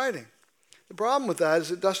stop fighting. The problem with that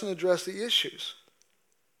is it doesn't address the issues.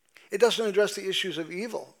 It doesn't address the issues of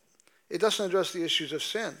evil. It doesn't address the issues of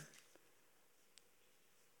sin.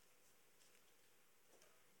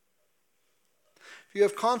 If you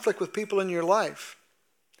have conflict with people in your life,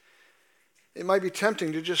 it might be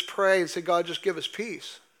tempting to just pray and say, God, just give us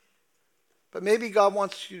peace. But maybe God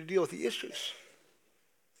wants you to deal with the issues,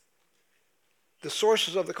 the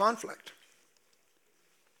sources of the conflict.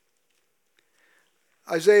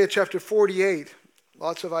 Isaiah chapter 48,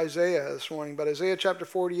 lots of Isaiah this morning, but Isaiah chapter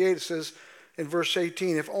 48, it says in verse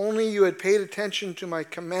 18, if only you had paid attention to my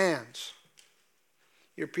commands,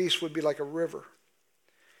 your peace would be like a river,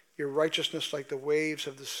 your righteousness like the waves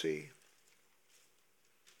of the sea.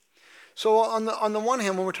 So on the one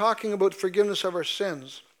hand, when we're talking about forgiveness of our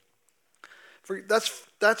sins,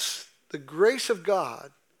 that's the grace of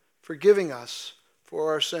God forgiving us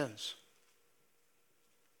for our sins.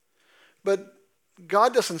 But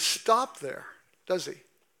God doesn't stop there, does he?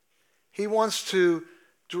 He wants to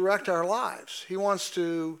direct our lives. He wants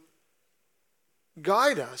to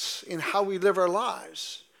guide us in how we live our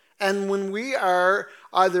lives. And when we are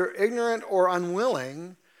either ignorant or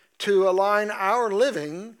unwilling to align our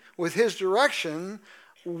living with his direction,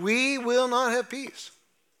 we will not have peace.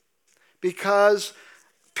 Because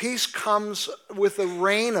peace comes with the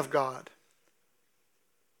reign of God,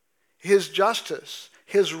 his justice,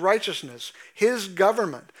 his righteousness, his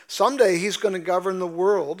government. Someday he's going to govern the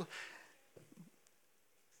world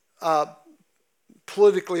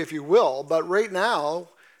politically, if you will. But right now,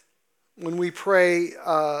 when we pray,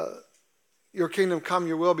 your kingdom come,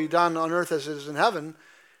 your will be done on earth as it is in heaven,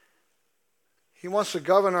 he wants to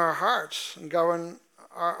govern our hearts and govern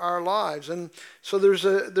our lives. And so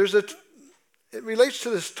it relates to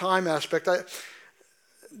this time aspect.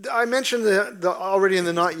 I mentioned the already in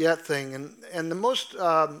the not yet thing, and the most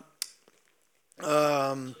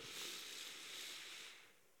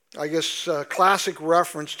classic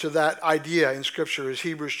reference to that idea in Scripture is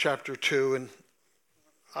Hebrews chapter 2, and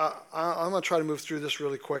I'm going to try to move through this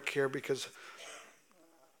really quick here because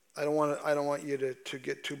I don't want you to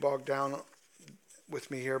get too bogged down with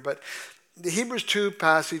me here. But the Hebrews 2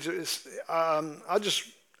 passage is I'll just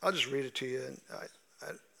read it to you.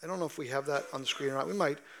 I don't know if we have that on the screen or not. We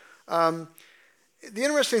might. The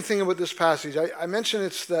interesting thing about this passage, I mentioned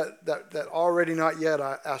it's that already not yet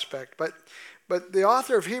aspect, but the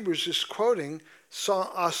author of Hebrews is quoting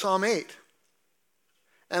Psalm 8.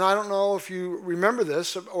 And I don't know if you remember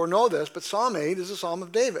this or know this, but Psalm 8 is a Psalm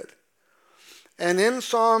of David. And in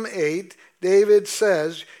Psalm 8, David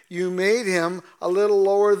says, you made him a little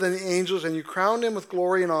lower than the angels, and you crowned him with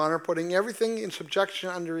glory and honor, putting everything in subjection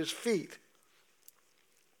under his feet.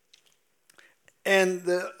 And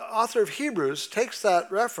the author of Hebrews takes that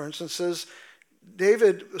reference and says,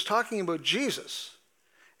 David was talking about Jesus.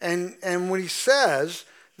 And when he says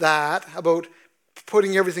that, about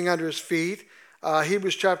putting everything under his feet,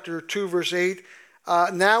 Hebrews chapter 2, verse 8,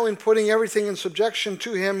 now in putting everything in subjection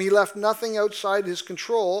to him, he left nothing outside his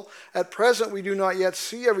control. At present, we do not yet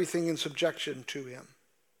see everything in subjection to him.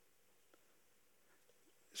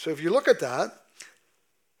 So if you look at that,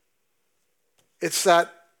 it's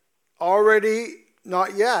that already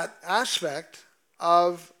not yet aspect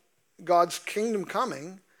of God's kingdom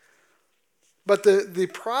coming, but the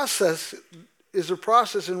process is a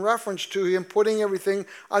process in reference to him putting everything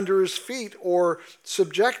under his feet or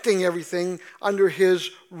subjecting everything under his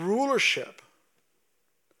rulership.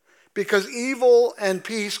 Because evil and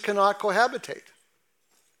peace cannot cohabitate.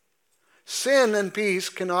 Sin and peace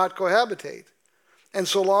cannot cohabitate. And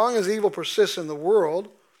so long as evil persists in the world,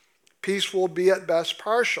 peace will be at best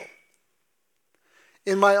partial.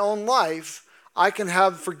 In my own life, I can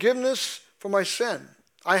have forgiveness for my sin.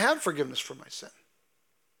 I have forgiveness for my sin.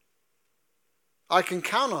 I can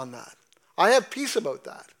count on that. I have peace about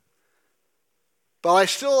that. But I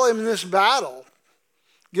still am in this battle,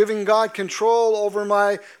 giving God control over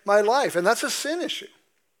my life. And that's a sin issue,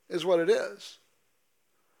 is what it is.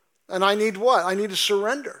 And I need what? I need to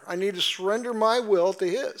surrender. I need to surrender my will to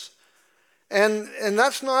his. And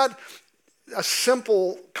that's not a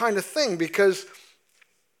simple kind of thing, because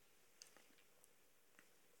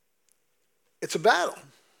it's a battle.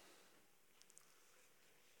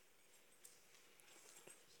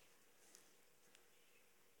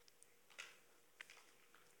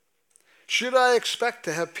 Should I expect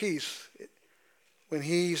to have peace when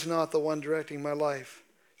he's not the one directing my life?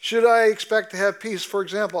 Should I expect to have peace? For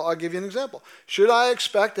example, I'll give you an example. Should I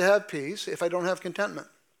expect to have peace if I don't have contentment?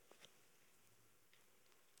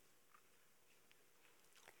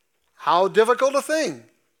 How difficult a thing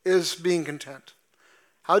is being content?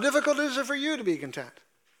 How difficult is it for you to be content?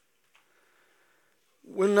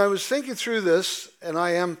 When I was thinking through this, and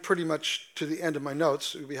I am pretty much to the end of my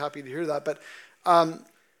notes, you'd be happy to hear that, but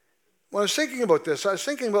when I was thinking about this, I was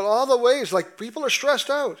thinking about all the ways, like people are stressed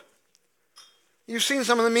out. You've seen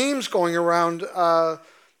some of the memes going around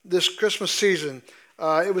this Christmas season.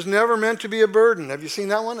 It was never meant to be a burden. Have you seen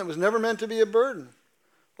that one? It was never meant to be a burden.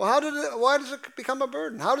 Well, why does it become a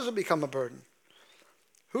burden? How does it become a burden?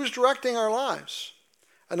 Who's directing our lives?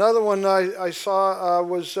 Another one I saw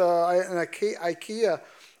was an IKEA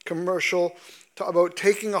commercial about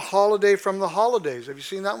taking a holiday from the holidays. Have you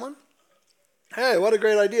seen that one? Hey, what a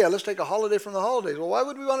great idea. Let's take a holiday from the holidays. Well, why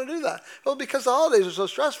would we want to do that? Well, because the holidays are so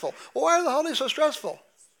stressful. Well, why are the holidays so stressful?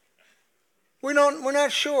 We're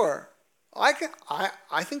not sure. I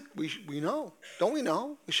think we know. Don't we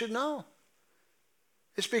know? We should know.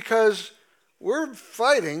 It's because we're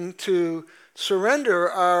fighting to surrender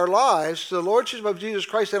our lives to the Lordship of Jesus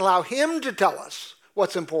Christ and allow him to tell us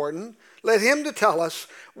what's important. Let him to tell us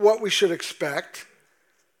what we should expect.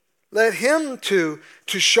 Let him to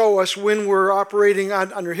show us when we're operating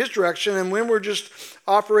under his direction and when we're just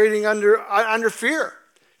operating under fear.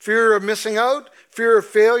 Fear of missing out, fear of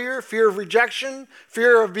failure, fear of rejection,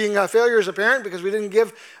 fear of being a failure as a parent because we didn't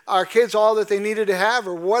give our kids all that they needed to have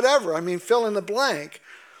or whatever. I mean, fill in the blank.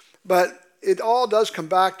 But it all does come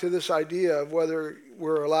back to this idea of whether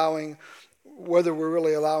we're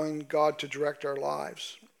really allowing God to direct our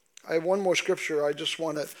lives. I have one more scripture I just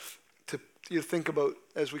want you to think about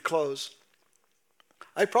as we close.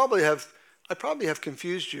 I probably have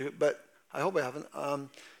confused you, but I hope I haven't.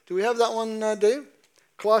 Do we have that one, Dave?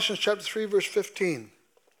 Colossians chapter 3, verse 15.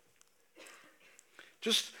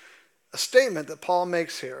 Just a statement that Paul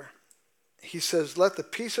makes here. He says, let the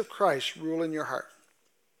peace of Christ rule in your heart.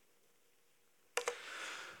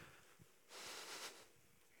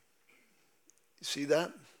 You see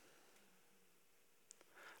that?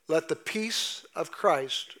 Let the peace of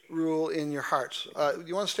Christ rule in your hearts.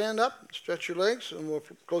 You want to stand up, stretch your legs, and we'll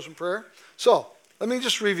close in prayer? So, let me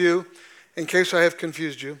just review in case I have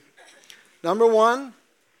confused you. Number one,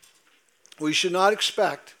 we should not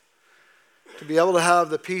expect to be able to have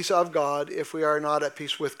the peace of God if we are not at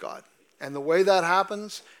peace with God. And the way that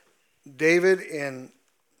happens, David in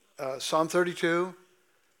Psalm 32,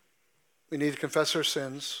 we need to confess our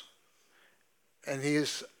sins, and he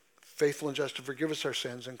is faithful and just to forgive us our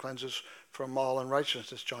sins and cleanse us from all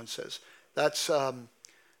unrighteousness, John says. That's the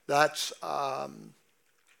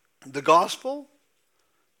gospel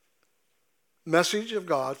message of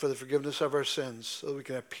God for the forgiveness of our sins so that we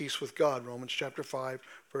can have peace with God, Romans chapter 5,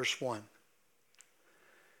 verse 1.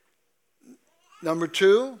 Number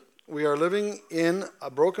two, we are living in a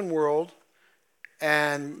broken world,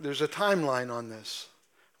 and there's a timeline on this.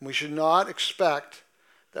 We should not expect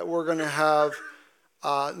that we're going to have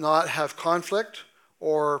not have conflict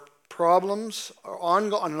or problems on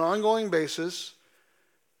an ongoing basis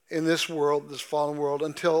in this world, this fallen world,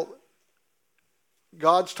 until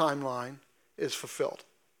God's timeline is fulfilled.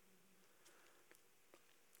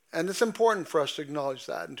 And it's important for us to acknowledge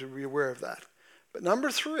that and to be aware of that. But number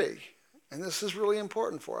three, and this is really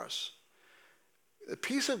important for us, the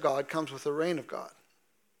peace of God comes with the reign of God.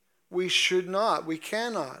 We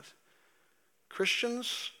cannot,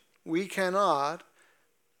 Christians, we cannot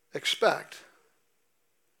expect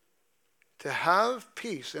to have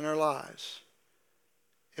peace in our lives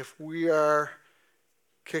if we are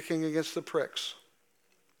kicking against the pricks.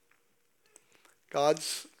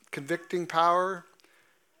 God's convicting power,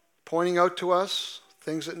 pointing out to us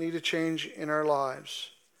things that need to change in our lives.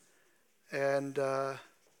 And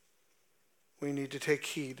we need to take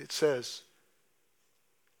heed. It says,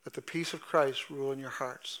 let the peace of Christ rule in your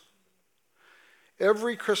hearts.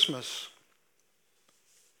 Every Christmas,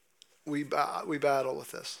 we battle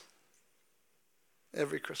with this.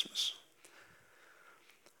 Every Christmas.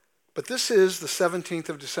 But this is the 17th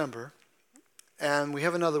of December, and we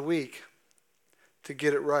have another week to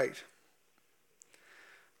get it right.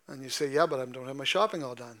 And you say, yeah, but I don't have my shopping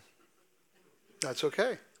all done. That's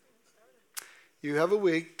okay. You have a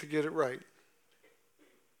week to get it right.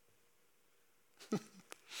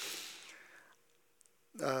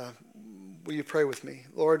 Will you pray with me?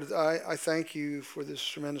 Lord, I thank you for this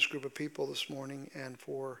tremendous group of people this morning and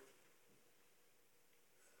for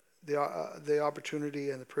the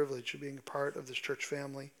opportunity and the privilege of being a part of this church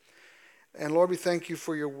family. And Lord, we thank you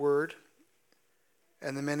for your word.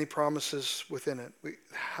 and the many promises within it. We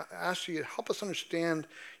ask you to help us understand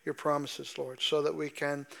your promises, Lord, so that we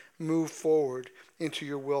can move forward into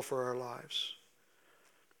your will for our lives.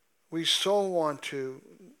 We so want to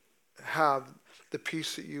have the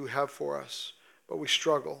peace that you have for us, but we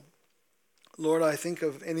struggle. Lord, I think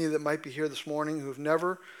of any that might be here this morning who have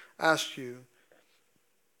never asked you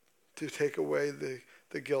to take away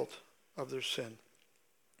the guilt of their sin,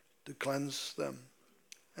 to cleanse them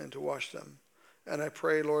and to wash them. And I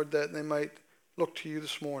pray, Lord, that they might look to you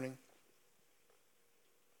this morning,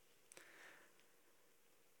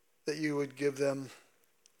 that you would give them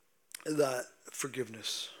that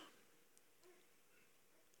forgiveness.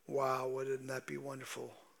 Wow, wouldn't that be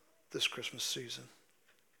wonderful this Christmas season?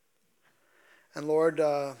 And Lord,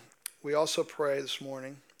 we also pray this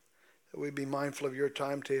morning that we be mindful of your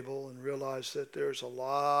timetable and realize that there's a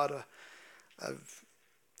lot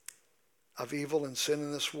of evil and sin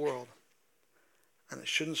in this world, and it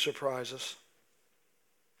shouldn't surprise us.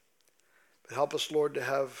 But help us, Lord, to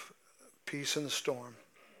have peace in the storm,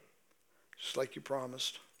 just like you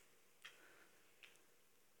promised.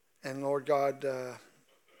 And Lord God,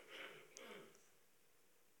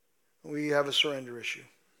 we have a surrender issue.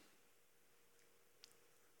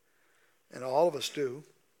 And all of us do.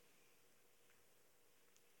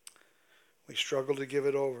 We struggle to give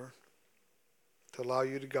it over, to allow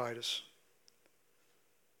you to guide us.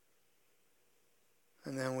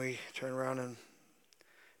 And then we turn around and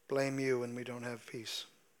blame you when we don't have peace.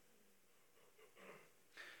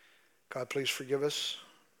 God, please forgive us.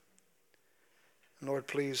 And Lord,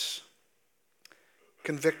 please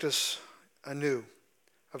convict us anew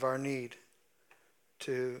of our need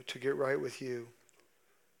to get right with you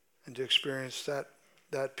and to experience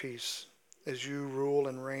that peace as you rule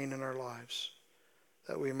and reign in our lives,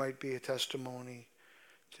 that we might be a testimony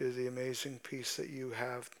to the amazing peace that you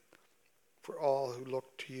have for all who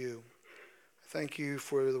look to you. Thank you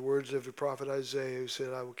for the words of the prophet Isaiah, who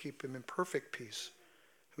said, I will keep him in perfect peace,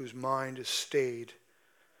 whose mind is stayed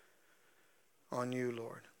on you,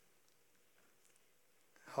 Lord.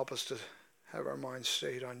 Help us to have our minds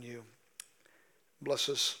stayed on you. Bless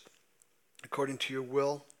us according to your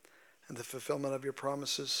will and the fulfillment of your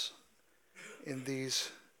promises in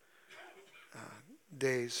these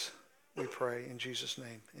days, we pray in Jesus'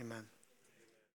 name. Amen.